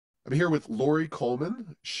I'm here with Lori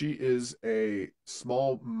Coleman. She is a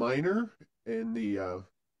small miner in the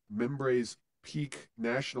Mimbres Peak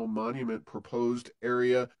National Monument proposed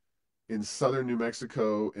area in southern New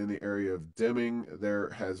Mexico in the area of Deming.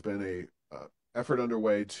 There has been a effort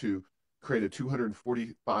underway to create a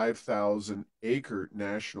 245,000 acre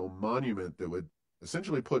national monument that would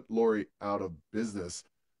essentially put Lori out of business.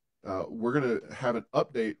 We're going to have an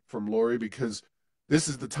update from Lori because this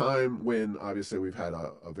is the time when obviously we've had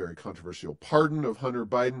a very controversial pardon of Hunter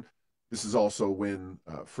Biden. This is also when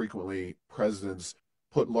frequently presidents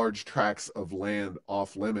put large tracts of land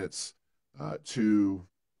off limits to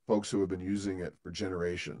folks who have been using it for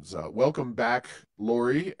generations. Welcome back,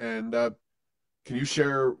 Lori, and can you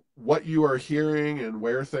share what you are hearing and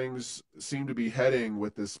where things seem to be heading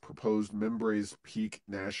with this proposed Mimbres Peak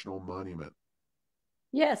National Monument?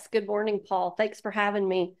 Yes, good morning, Paul. Thanks for having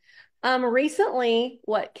me. Recently,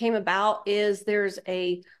 what came about is there's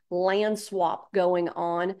a land swap going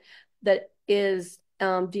on that is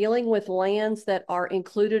dealing with lands that are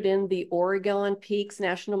included in the Oregon Peaks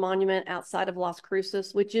National Monument outside of Las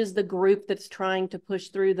Cruces, which is the group that's trying to push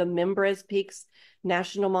through the Mimbres Peaks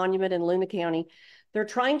National Monument in Luna County. They're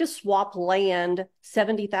trying to swap land,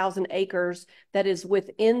 70,000 acres, that is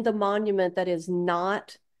within the monument that is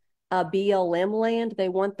not BLM land. They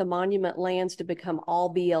want the monument lands to become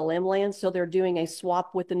all BLM lands. So they're doing a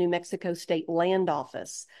swap with the New Mexico State Land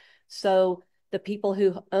Office. So the people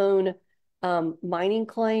who own mining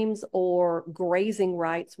claims or grazing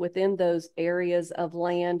rights within those areas of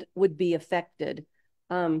land would be affected.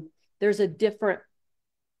 There's a different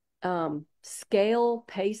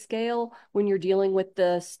pay scale, when you're dealing with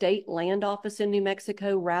the state land office in New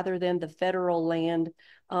Mexico rather than the federal land,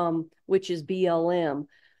 which is BLM.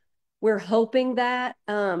 We're hoping that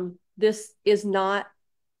this is not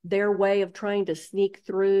their way of trying to sneak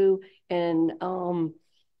through and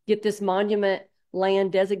get this monument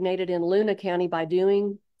land designated in Luna County by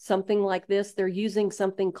doing something like this. They're using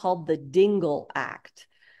something called the Dingle Act.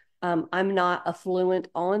 I'm not affluent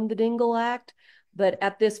on the Dingle Act, but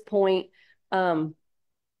at this point,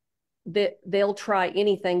 that they'll try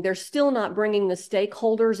anything. They're still not bringing the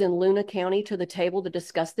stakeholders in Luna County to the table to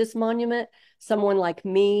discuss this monument. Someone like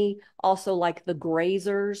me, also like the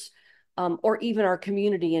grazers, or even our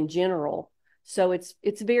community in general. So it's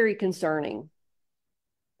very concerning.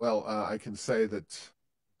 Well, I can say that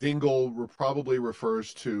Dingell probably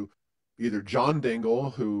refers to either John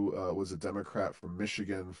Dingell, who was a Democrat from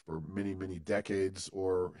Michigan for many, many decades,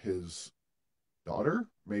 or his daughter,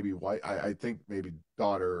 maybe white. I think maybe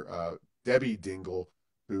daughter, Debbie Dingell,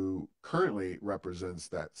 who currently represents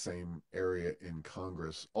that same area in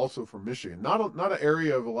Congress, also from Michigan. Not an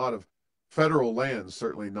area of a lot of federal lands,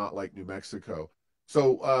 certainly not like New Mexico.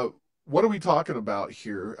 So, what are we talking about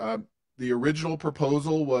here? The original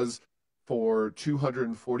proposal was for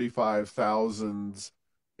 245,000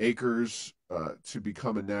 acres to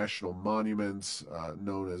become a national monument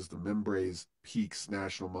known as the Mimbres Peaks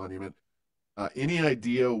National Monument. Any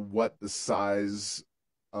idea what the size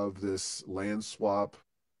of this land swap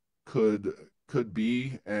could could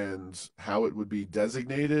be and how it would be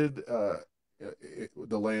designated?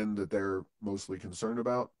 The land that they're mostly concerned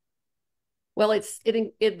about. Well,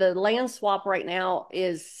 the land swap right now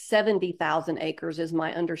is 70,000 acres, is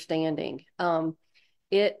my understanding.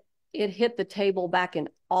 It it hit the table back in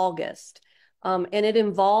August, and it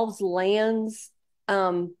involves lands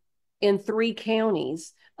in three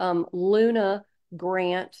counties: Luna,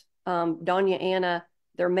 Grant, Doña Ana.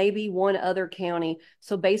 There may be one other county.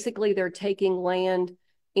 So basically, they're taking land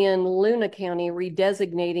in Luna County,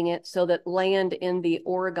 redesignating it so that land in the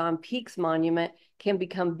Oregon Peaks Monument can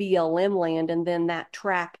become BLM land, and then that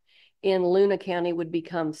track in Luna County would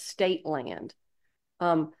become state land.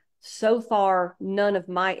 Um, so far, none of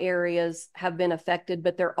my areas have been affected,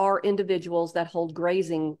 but there are individuals that hold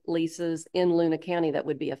grazing leases in Luna County that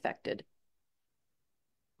would be affected.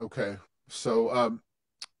 Okay, so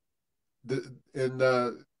and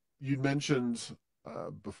you mentioned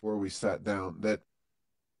before we sat down that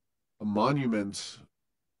a monument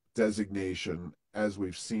designation, as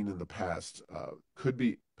we've seen in the past, could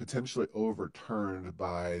be potentially overturned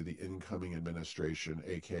by the incoming administration,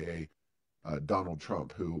 aka Donald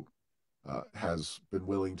Trump, who has been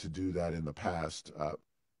willing to do that in the past.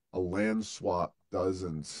 A land swap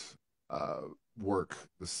doesn't uh, work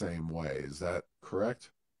the same way. Is that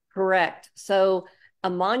correct? Correct. So a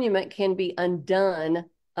monument can be undone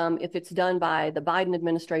if it's done by the Biden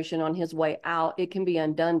administration on his way out. It can be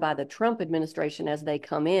undone by the Trump administration as they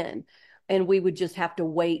come in. And we would just have to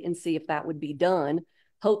wait and see if that would be done.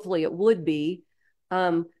 Hopefully, it would be.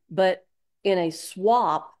 But in a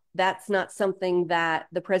swap, that's not something that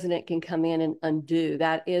the president can come in and undo.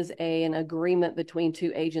 That is an agreement between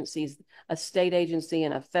two agencies, a state agency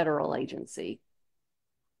and a federal agency.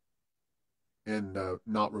 And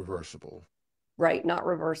not reversible. Right, not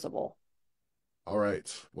reversible. All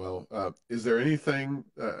right. Well, is there anything?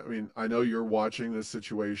 I mean, I know you're watching this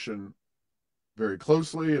situation very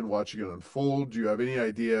closely and watching it unfold. Do you have any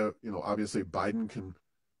idea? Obviously Biden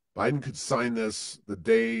could sign this the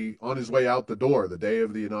day on his way out the door, the day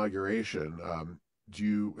of the inauguration. Do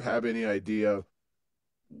you have any idea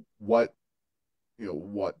what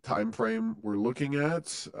what time frame we're looking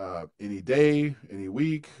at? Any day, any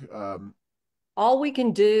week? All we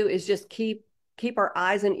can do is just keep our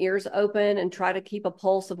eyes and ears open and try to keep a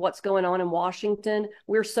pulse of what's going on in Washington.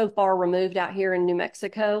 We're so far removed out here in New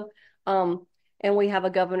Mexico, um, and we have a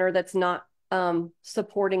governor that's not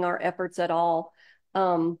supporting our efforts at all.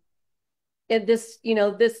 Um, and this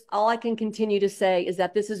all I can continue to say is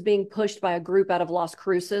that this is being pushed by a group out of Las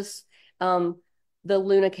Cruces. Um, the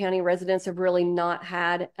Luna County residents have really not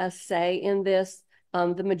had a say in this.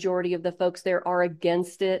 The majority of the folks there are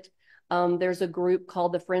against it. There's a group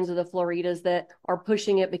called the Friends of the Floridas that are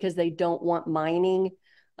pushing it because they don't want mining.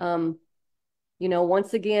 Um,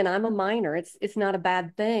 once again, I'm a miner. It's not a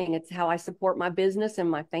bad thing. It's how I support my business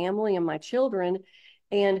and my family and my children.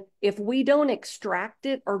 And if we don't extract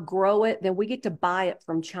it or grow it, then we get to buy it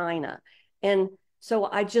from China. And so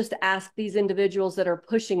I just ask these individuals that are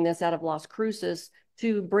pushing this out of Las Cruces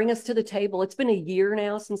to bring us to the table. It's been a year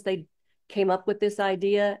now since they came up with this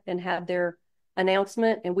idea and had their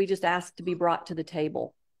announcement, and we just ask to be brought to the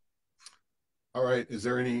table. All right. Is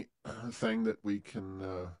there any thing that we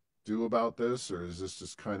can do about this, or is this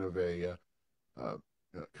just uh,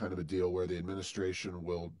 kind of a deal where the administration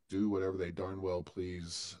will do whatever they darn well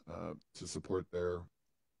please to support their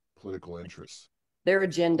political interests? Their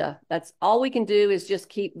agenda. That's all we can do is just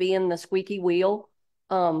keep being the squeaky wheel.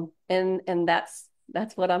 And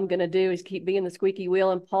that's what I'm going to do is keep being the squeaky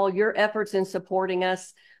wheel. And Paul, your efforts in supporting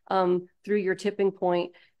us through your tipping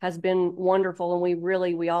point has been wonderful,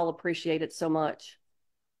 and we all appreciate it so much.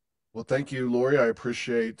 Well, thank you, Lori. I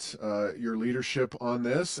appreciate your leadership on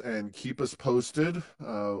this and keep us posted.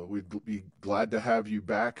 We'd be glad to have you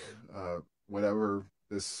back whenever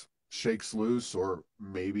this shakes loose, or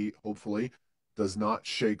maybe, hopefully, does not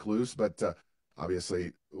shake loose. But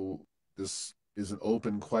obviously, this is an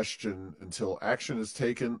open question until action is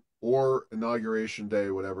taken or inauguration day,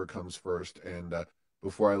 whatever comes first. And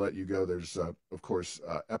before I let you go, there's, of course,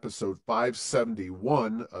 episode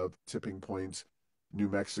 571 of Tipping Points New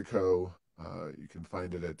Mexico. You can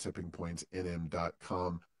find it at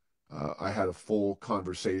tippingpointsnm.com. I had a full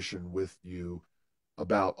conversation with you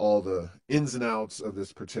about all the ins and outs of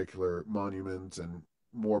this particular monument and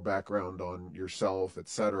more background on yourself,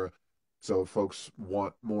 etc. So if folks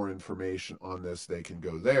want more information on this, they can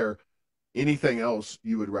go there. Anything else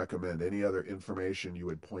you would recommend? Any other information you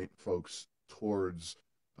would point folks towards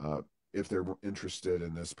uh, if they're interested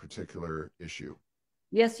in this particular issue?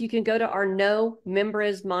 Yes, you can go to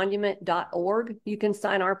ournomimbresmonument.org. You can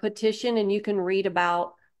sign our petition and you can read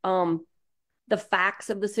about the facts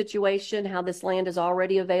of the situation, how this land is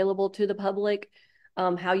already available to the public,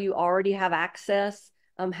 how you already have access,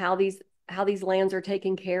 how these lands are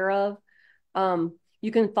taken care of.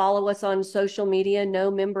 You can follow us on social media,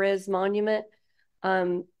 No Mimbres Monument.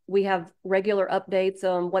 We have regular updates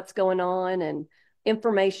on what's going on and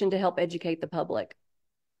information to help educate the public.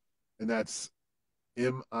 And that's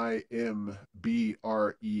Mimbres.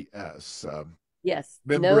 Yes,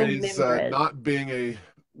 No Membranes Mimbres. not being a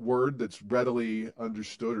word that's readily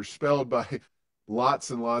understood or spelled by lots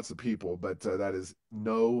and lots of people, but that is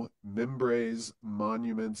no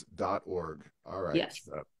membresmonuments.org. All right. Yes.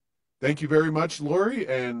 Thank you very much, Lori.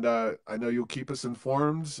 And I know you'll keep us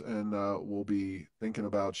informed, and we'll be thinking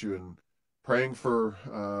about you and praying for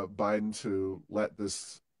Biden to let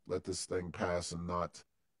this thing pass and not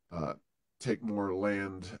uh, take more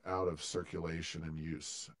land out of circulation and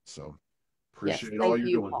use. So Yes. appreciate all Thank you're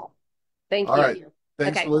you, doing. Paul. Thank All you. right.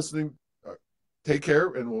 Thanks for Okay. listening. Take care,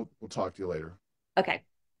 and we'll talk to you later. Okay.